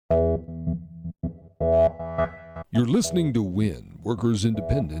You're listening to WIN, Workers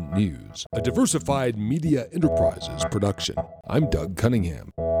Independent News, a diversified media enterprises production. I'm Doug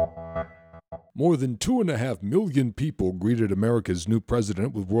Cunningham. More than 2.5 million people greeted America's new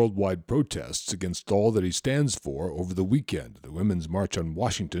president with worldwide protests against all that he stands for over the weekend. The Women's March on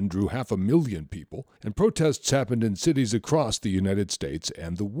Washington drew 500,000 people, and protests happened in cities across the United States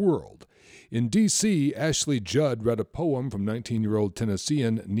and the world. In D.C., Ashley Judd read a poem from 19-year-old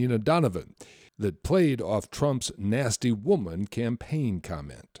Tennessean Nina Donovan that played off Trump's nasty woman campaign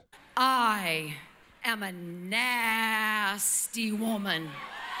comment. I am a nasty woman.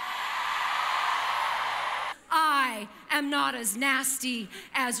 I am not as nasty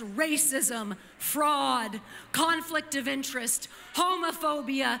as racism, fraud, conflict of interest,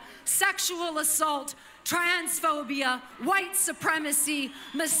 homophobia, sexual assault, transphobia, white supremacy,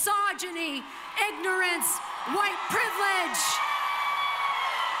 misogyny, ignorance, white privilege.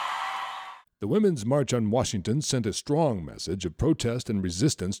 The Women's March on Washington sent a strong message of protest and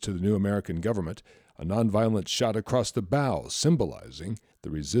resistance to the new American government, a nonviolent shot across the bow symbolizing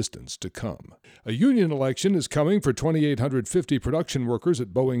the resistance to come. A union election is coming for 2,850 production workers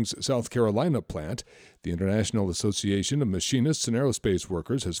at Boeing's South Carolina plant. The International Association of Machinists and Aerospace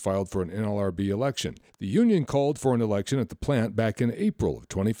Workers has filed for an NLRB election. The union called for an election at the plant back in April of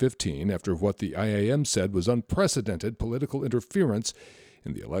 2015 after what the IAM said was unprecedented political interference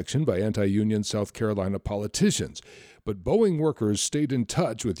in the election by anti-union South Carolina politicians. But Boeing workers stayed in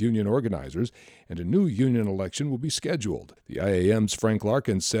touch with union organizers, and a new union election will be scheduled. The IAM's Frank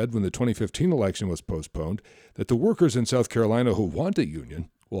Larkin said when the 2015 election was postponed that the workers in South Carolina who want a union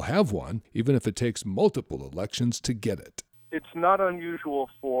will have one, even if it takes multiple elections to get it. It's not unusual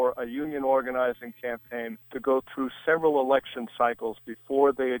for a union organizing campaign to go through several election cycles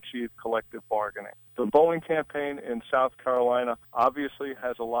before they achieve collective bargaining. The Boeing campaign in South Carolina obviously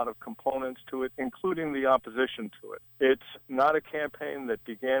has a lot of components to it, including the opposition to it. It's not a campaign that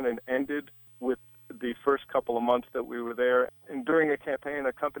began and ended with the first couple of months that we were there. And during a campaign,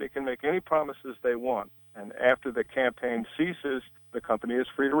 a company can make any promises they want. And after the campaign ceases, the company is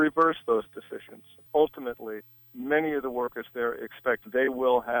free to reverse those decisions. Ultimately, many of the workers there expect they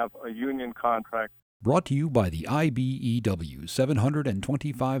will have a union contract. Brought to you by the IBEW,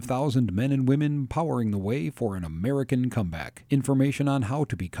 725,000 men and women powering the way for an American comeback. Information on how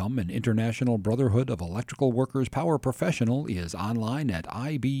to become an International Brotherhood of Electrical Workers Power Professional is online at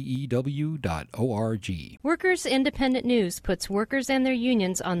ibew.org. Workers Independent News puts workers and their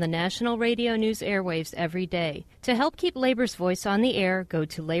unions on the national radio news airwaves every day. To help keep labor's voice on the air, go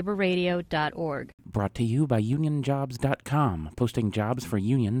to laborradio.org. Brought to you by unionjobs.com, posting jobs for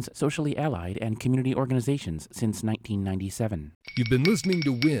unions, socially allied, and community organizations since 1997. You've been listening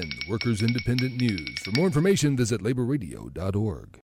to WIN, Workers Independent News. For more information, visit laborradio.org.